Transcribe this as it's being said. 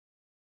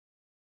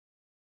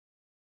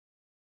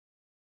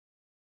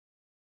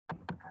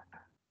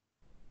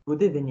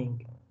Good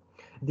evening.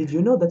 Did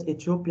you know that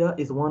Ethiopia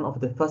is one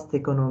of the fastest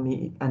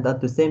economy and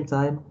at the same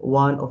time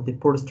one of the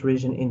poorest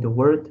region in the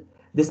world,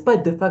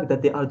 despite the fact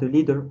that they are the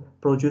leader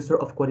producer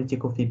of quality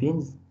coffee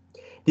beans?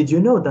 Did you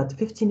know that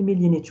 15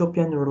 million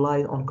Ethiopians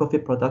rely on coffee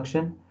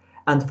production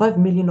and 5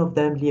 million of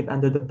them live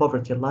under the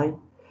poverty line?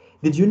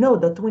 Did you know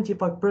that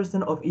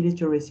 25% of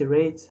illiteracy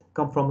rates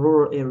come from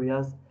rural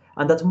areas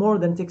and that more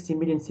than 60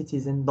 million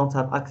citizens don't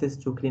have access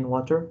to clean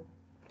water?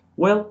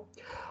 Well,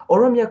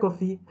 Oromia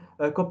Coffee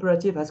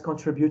Cooperative has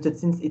contributed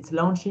since its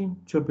launching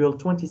to build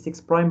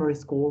 26 primary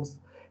schools,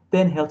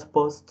 10 health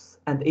posts,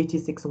 and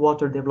 86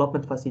 water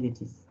development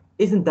facilities.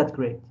 Isn't that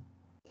great?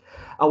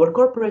 Our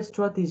corporate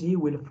strategy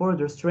will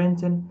further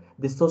strengthen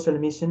the social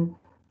mission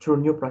through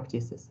new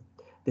practices.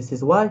 This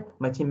is why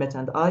my teammate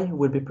and I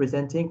will be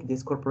presenting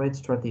this corporate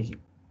strategy.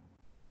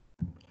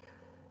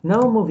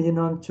 Now moving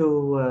on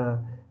to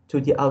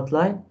the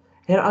outline.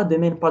 Here are the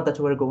main parts that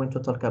we're going to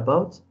talk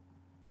about.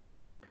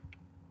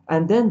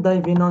 And then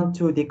diving on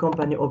to the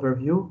company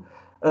overview.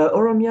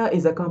 Oromia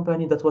is a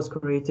company that was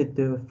created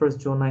the 1st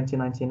June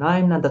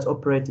 1999 and that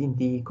operates in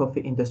the coffee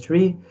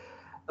industry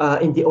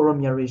in the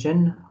Oromia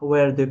region,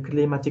 where the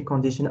climatic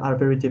conditions are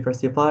very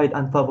diversified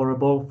and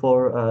favorable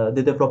for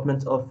the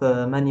development of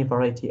many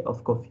variety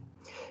of coffee.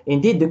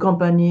 Indeed, the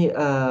company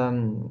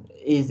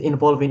is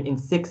involving in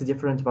 6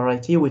 different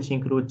varieties, which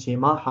include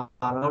Jima,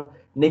 Harar,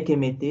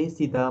 Nekemete,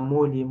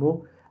 Sidamo,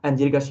 Limu, and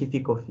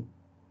Dirgashifi coffee.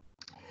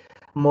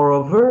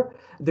 Moreover,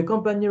 the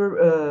company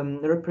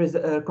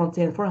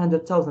contains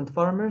 400,000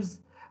 farmers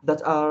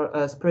that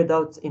are spread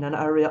out in an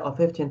area of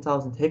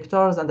 15,000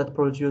 hectares and that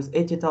produce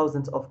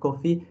 80,000 of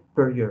coffee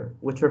per year,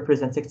 which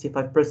represents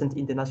 65%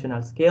 in the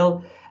national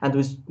scale and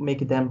which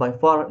make them by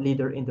far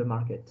leader in the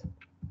market.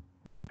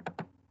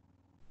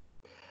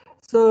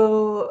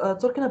 So,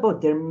 talking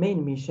about their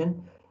main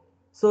mission,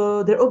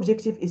 so their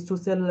objective is to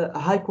sell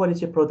high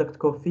quality product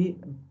coffee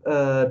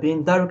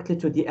being directly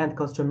to the end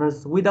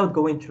customers without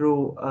going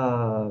through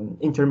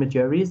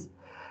intermediaries,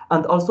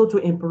 and also to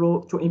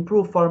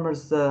improve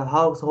farmers'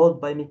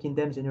 household by making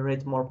them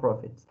generate more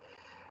profits.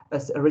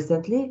 As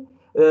recently,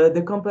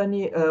 the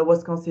company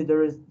was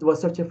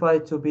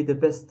certified to be the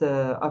best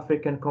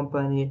African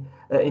company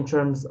in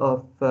terms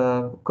of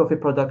coffee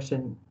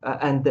production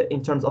and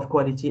in terms of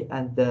quality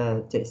and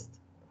taste.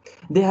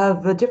 They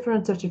have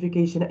different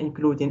certification,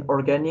 including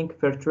organic,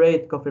 fair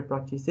trade, coffee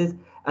practices,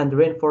 and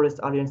Rainforest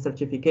Alliance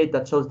certificate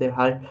that shows their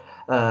high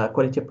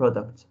quality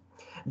product.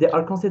 They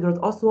are considered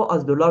also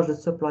as the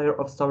largest supplier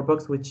of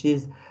Starbucks, which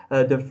is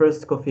the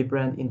first coffee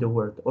brand in the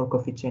world or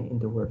coffee chain in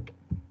the world.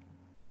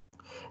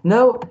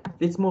 Now,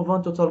 let's move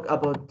on to talk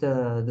about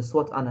the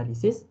SWOT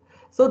analysis.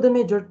 So the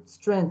major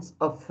strength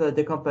of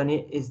the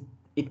company is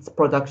its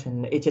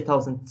production,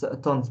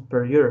 80,000 tons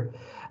per year,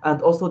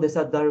 and also they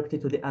sell directly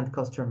to the end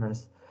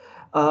customers.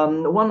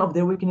 One of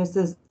their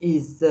weaknesses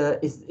is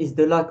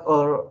the lack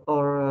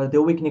or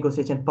the weak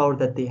negotiation power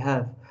that they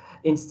have.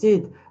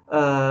 Instead,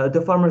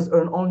 the farmers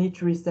earn only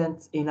 3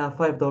 cents in a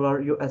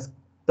 $5 US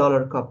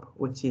dollar cup,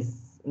 which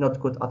is not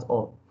good at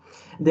all.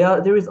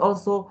 There is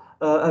also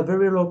a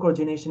very low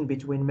coordination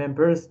between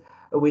members,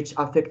 which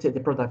affected the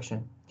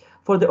production.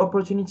 For the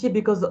opportunity,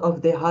 because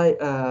of the high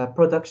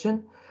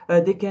production,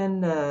 they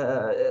can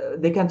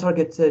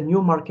target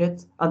new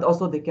markets and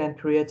also they can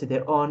create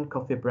their own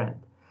coffee brand.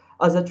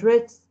 As a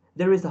trait,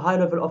 there is a high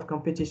level of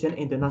competition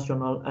in the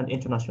national and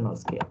international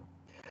scale.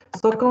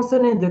 So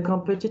concerning the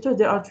competitors,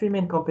 there are 3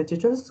 main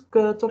competitors.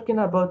 Talking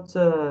about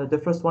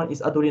the first one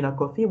is Adolina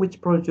Coffee, which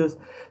produces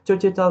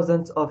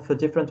 30,000 of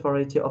different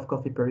variety of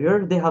coffee per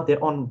year. They have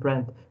their own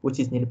brand, which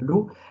is Nil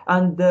Blue,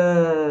 and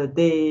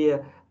they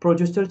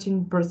produce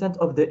 13%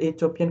 of the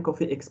Ethiopian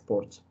coffee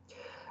exports.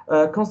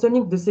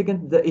 Concerning the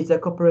second, it's a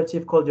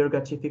cooperative called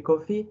Yerga Chifi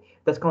Coffee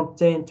that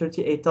contains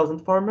 38,000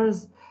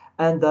 farmers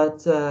and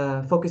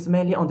that focus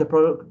mainly on the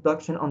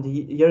production on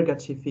the Yerga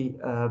Chifi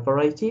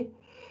variety.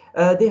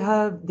 They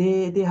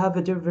have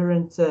a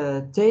different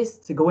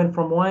taste going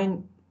from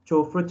wine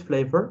to fruit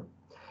flavor.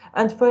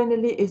 And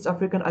finally, East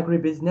African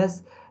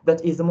agribusiness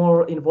that is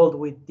more involved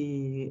with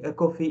the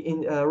coffee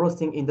in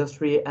roasting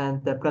industry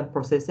and plant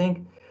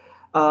processing.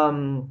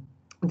 Um,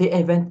 they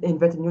invent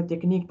a new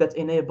technique that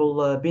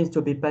enable beans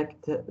to be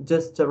packed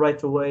just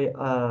right away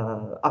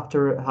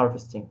after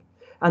harvesting.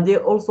 And they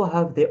also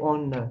have their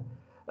own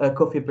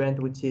coffee brand,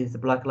 which is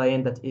Black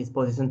Lion, that is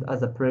positioned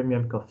as a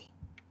premium coffee.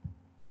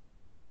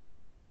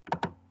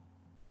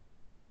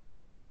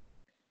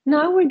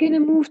 Now we're going to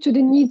move to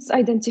the needs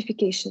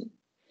identification.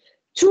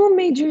 Two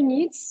major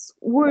needs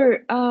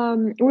were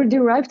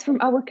derived from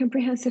our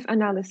comprehensive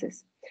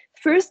analysis.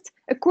 First,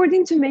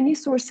 according to many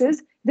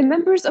sources, the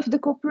members of the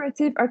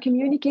cooperative are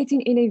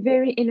communicating in a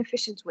very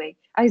inefficient way,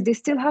 as they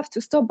still have to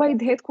stop by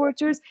the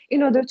headquarters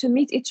in order to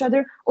meet each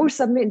other or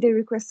submit their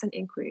requests and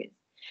inquiries.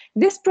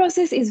 This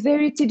process is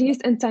very tedious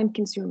and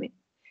time-consuming.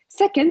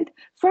 Second,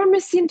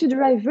 farmers seem to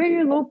derive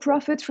very low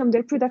profit from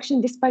their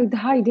production despite the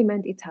high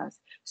demand it has.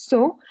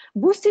 So,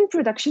 boosting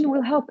production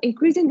will help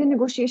increasing the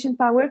negotiation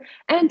power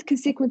and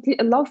consequently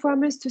allow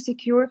farmers to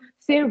secure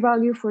fair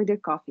value for their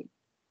coffee.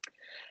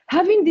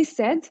 Having this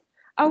said,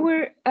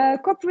 our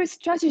corporate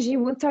strategy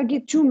will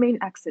target two main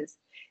axes.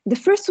 The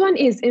first one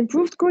is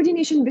improved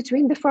coordination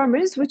between the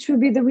farmers, which will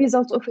be the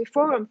result of a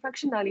forum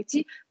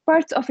functionality,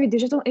 part of a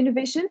digital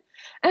innovation.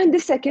 And the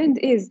second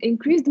is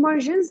increased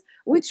margins,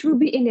 which will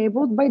be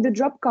enabled by the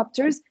drop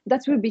copters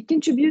that will be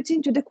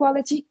contributing to the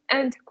quality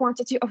and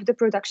quantity of the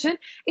production,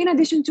 in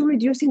addition to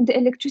reducing the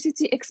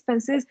electricity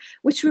expenses,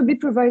 which will be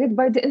provided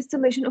by the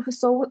installation of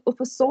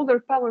a solar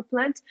power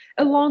plant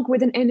along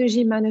with an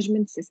energy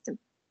management system.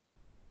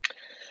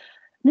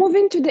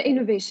 Moving to the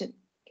innovation.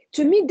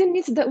 To meet the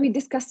needs that we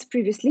discussed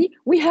previously,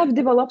 we have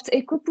developed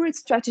a corporate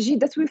strategy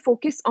that will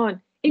focus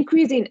on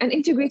increasing and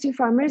integrating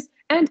farmers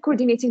and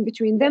coordinating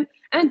between them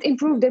and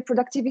improve their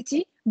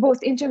productivity,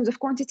 both in terms of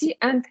quantity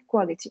and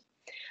quality.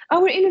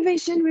 Our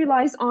innovation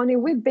relies on a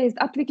web-based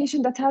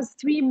application that has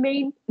three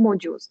main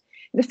modules.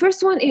 The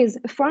first one is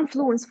Farm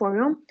Fluence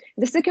Forum,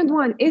 the second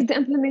one is the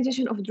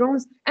implementation of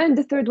drones, and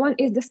the third one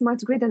is the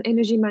smart grid and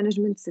energy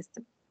management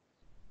system.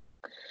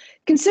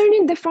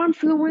 Concerning the Farm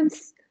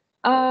Fluence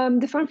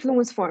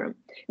Forum.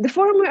 The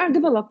forum we are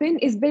developing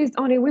is based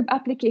on a web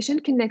application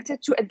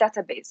connected to a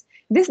database.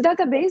 This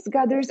database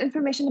gathers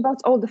information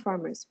about all the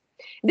farmers.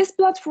 This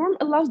platform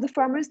allows the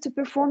farmers to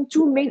perform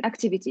two main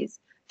activities.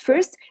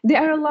 First, they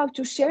are allowed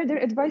to share their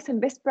advice and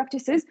best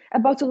practices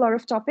about a lot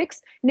of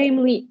topics,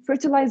 namely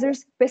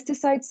fertilizers,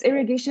 pesticides,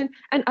 irrigation,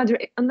 and other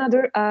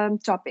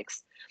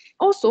topics.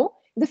 Also,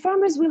 the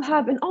farmers will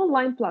have an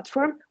online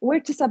platform where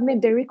to submit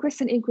their requests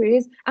and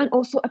inquiries and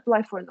also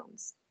apply for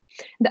loans.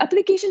 The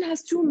application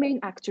has two main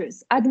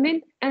actors,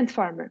 admin and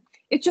farmer.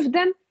 Each of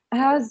them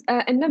has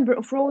a number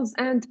of roles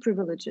and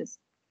privileges.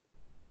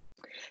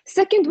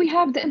 Second, we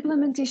have the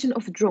implementation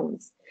of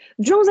drones.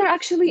 Drones are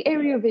actually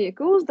aerial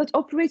vehicles that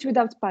operate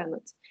without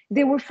pilot.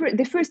 They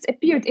first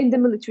appeared in the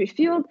military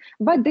field,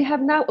 but they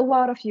have now a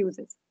lot of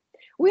uses.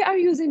 We are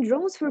using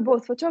drones for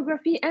both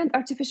photography and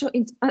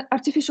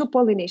artificial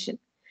pollination.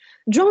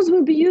 Drones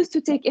will be used to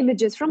take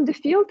images from the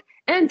field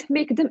and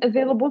make them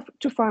available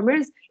to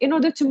farmers in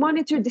order to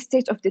monitor the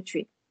state of the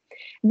tree.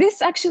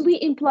 This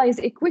actually implies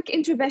a quick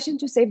intervention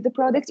to save the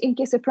product in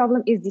case a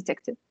problem is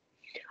detected.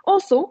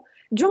 Also,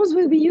 drones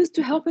will be used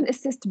to help and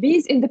assist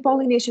bees in the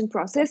pollination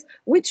process,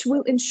 which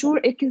will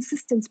ensure a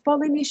consistent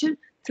pollination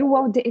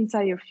throughout the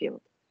entire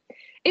field.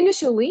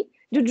 Initially,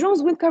 the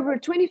drones will cover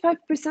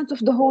 25% of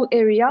the whole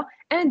area,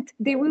 and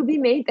they will be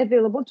made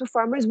available to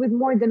farmers with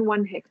more than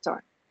 1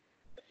 hectare.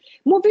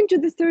 Moving to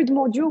the third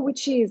module,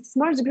 which is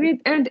smart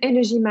grid and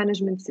energy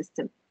management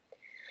system.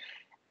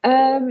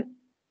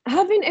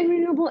 Having a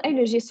renewable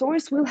energy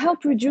source will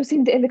help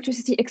reducing the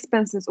electricity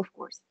expenses, of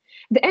course.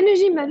 The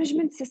energy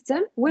management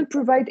system will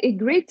provide a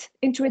great,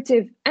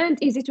 intuitive, and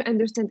easy to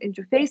understand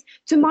interface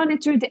to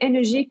monitor the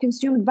energy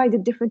consumed by the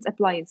different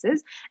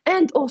appliances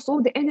and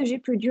also the energy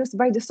produced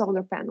by the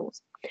solar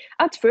panels.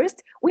 At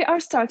first, we are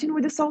starting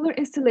with a solar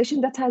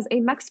installation that has a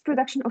max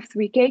production of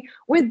 3K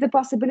with the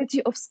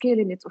possibility of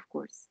scaling it, of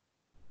course.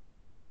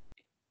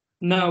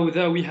 Now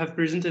that we have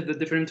presented the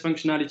different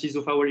functionalities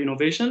of our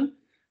innovation,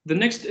 the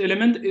next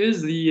element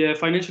is the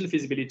financial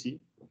feasibility.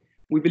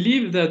 We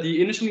believe that the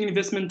initial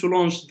investment to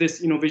launch this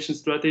innovation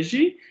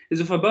strategy is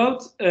of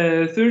about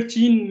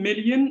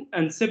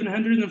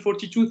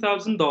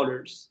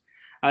 $13,742,000.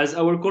 As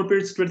our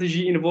corporate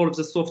strategy involves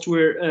a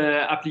software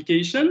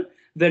application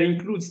that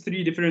includes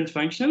 3 different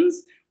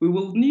functions, we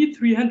will need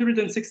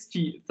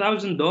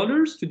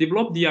 $360,000 to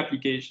develop the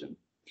application.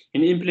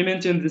 In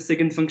implementing the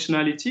second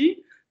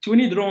functionality,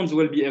 20 drones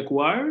will be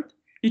acquired.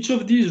 Each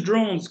of these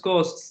drones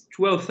costs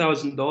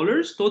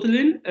 $12,000,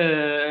 totaling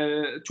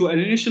to an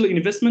initial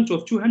investment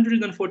of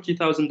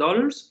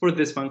 $240,000 for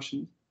this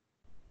function.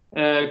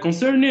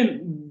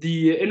 Concerning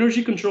the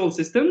energy control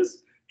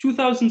systems,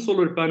 2,000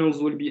 solar panels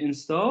will be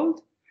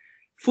installed.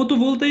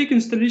 Photovoltaic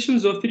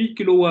installations of 3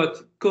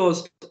 kilowatt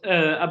cost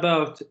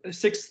about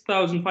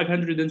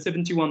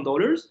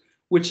 $6,571,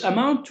 which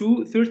amount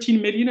to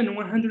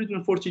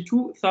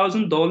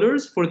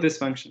 $13,142,000 for this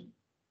function.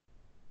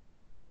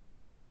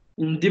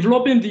 In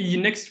developing the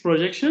next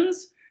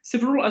projections,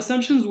 several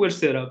assumptions were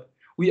set up.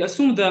 We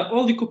assume that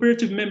all the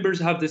cooperative members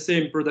have the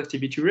same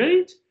productivity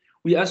rate.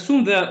 We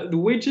assume that the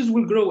wages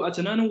will grow at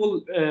an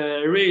annual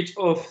rate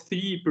of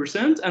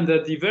 3% and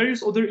that the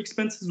various other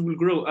expenses will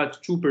grow at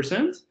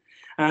 2%.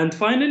 And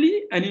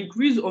finally, an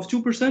increase of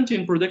 2%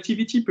 in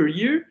productivity per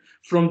year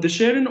from the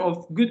sharing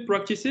of good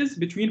practices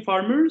between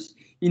farmers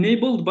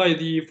enabled by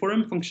the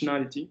forum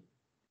functionality.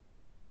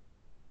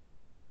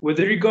 With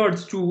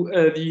regards to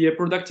the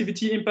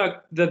productivity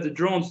impact that the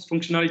drones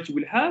functionality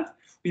will have,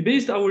 we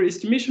based our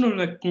estimation on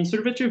a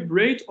conservative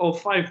rate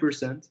of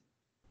 5%.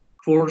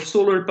 For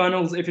solar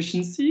panels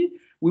efficiency,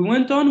 we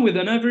went on with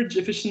an average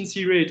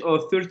efficiency rate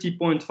of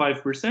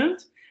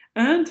 30.5%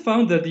 and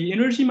found that the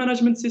energy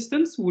management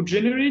systems would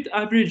generate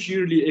average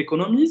yearly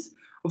economies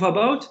of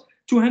about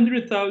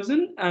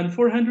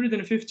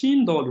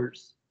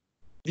 $200,415.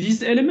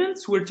 These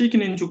elements were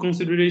taken into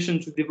consideration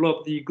to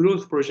develop the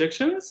growth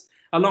projections,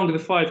 along the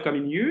 5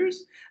 coming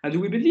years. And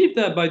we believe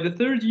that by the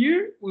third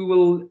year, we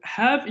will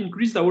have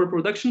increased our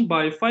production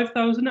by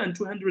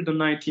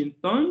 5,219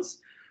 tons,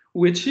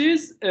 which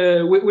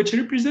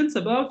represents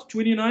about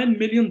 $29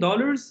 million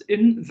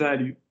in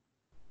value.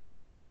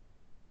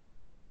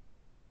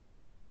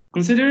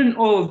 Considering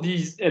all of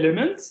these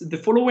elements, the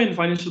following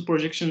financial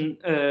projection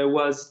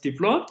was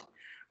developed.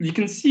 You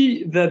can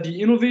see that the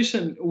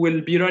innovation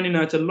will be running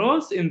at a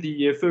loss in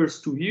the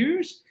first 2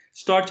 years.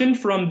 Starting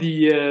from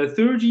the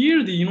third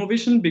year, the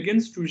innovation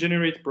begins to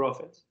generate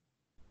profit.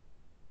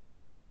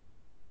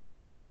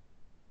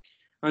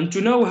 And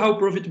to know how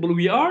profitable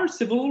we are,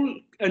 several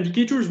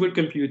indicators were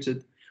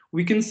computed.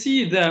 We can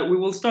see that we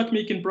will start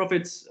making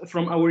profits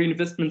from our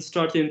investment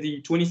starting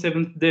the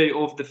 27th day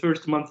of the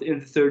first month in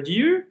the third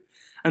year,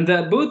 and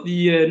that both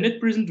the net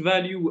present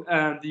value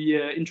and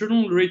the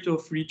internal rate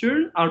of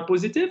return are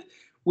positive,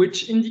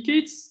 which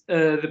indicates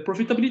the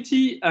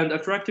profitability and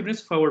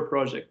attractiveness of our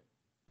project.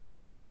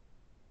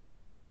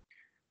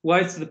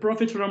 Whilst the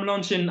profit from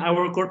launching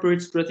our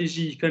corporate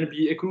strategy can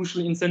be a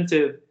crucial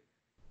incentive,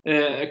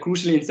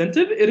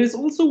 it is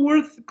also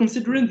worth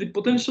considering the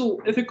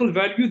potential ethical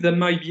value that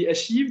might be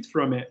achieved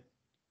from it.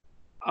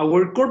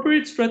 Our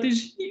corporate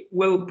strategy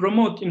will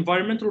promote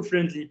environmental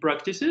friendly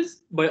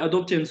practices by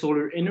adopting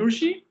solar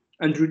energy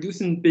and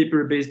reducing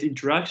paper-based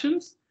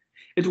interactions.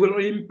 It will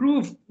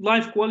improve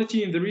life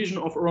quality in the region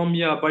of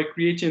Oromia by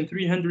creating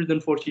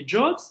 340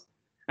 jobs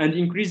and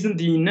increasing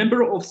the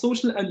number of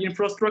social and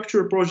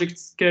infrastructure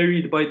projects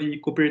carried by the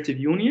cooperative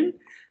union.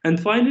 And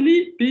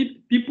finally,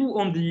 people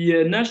on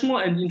the national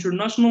and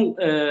international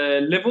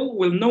level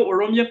will know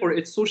Oromia for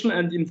its social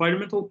and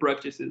environmental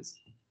practices.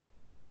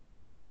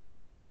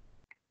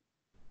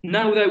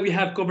 Now that we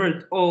have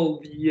covered all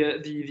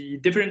the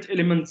different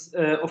elements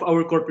of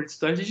our corporate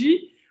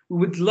strategy, we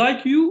would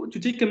like you to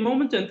take a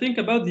moment and think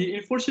about the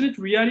unfortunate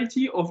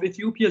reality of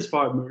Ethiopia's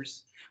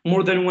farmers.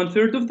 More than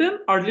 1/3 of them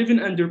are living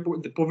under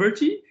the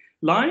poverty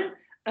line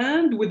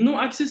and with no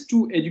access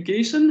to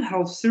education,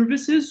 health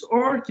services,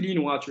 or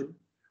clean water.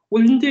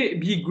 Wouldn't it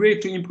be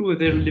great to improve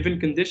their living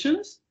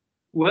conditions?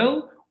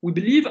 Well, we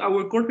believe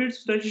our corporate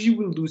strategy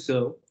will do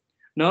so.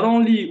 Not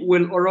only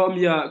will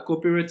Oromia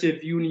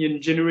Cooperative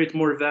Union generate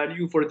more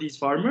value for these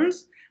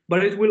farmers,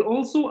 but it will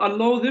also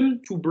allow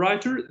them to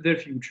brighten their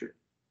future.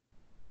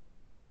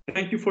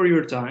 Thank you for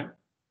your time.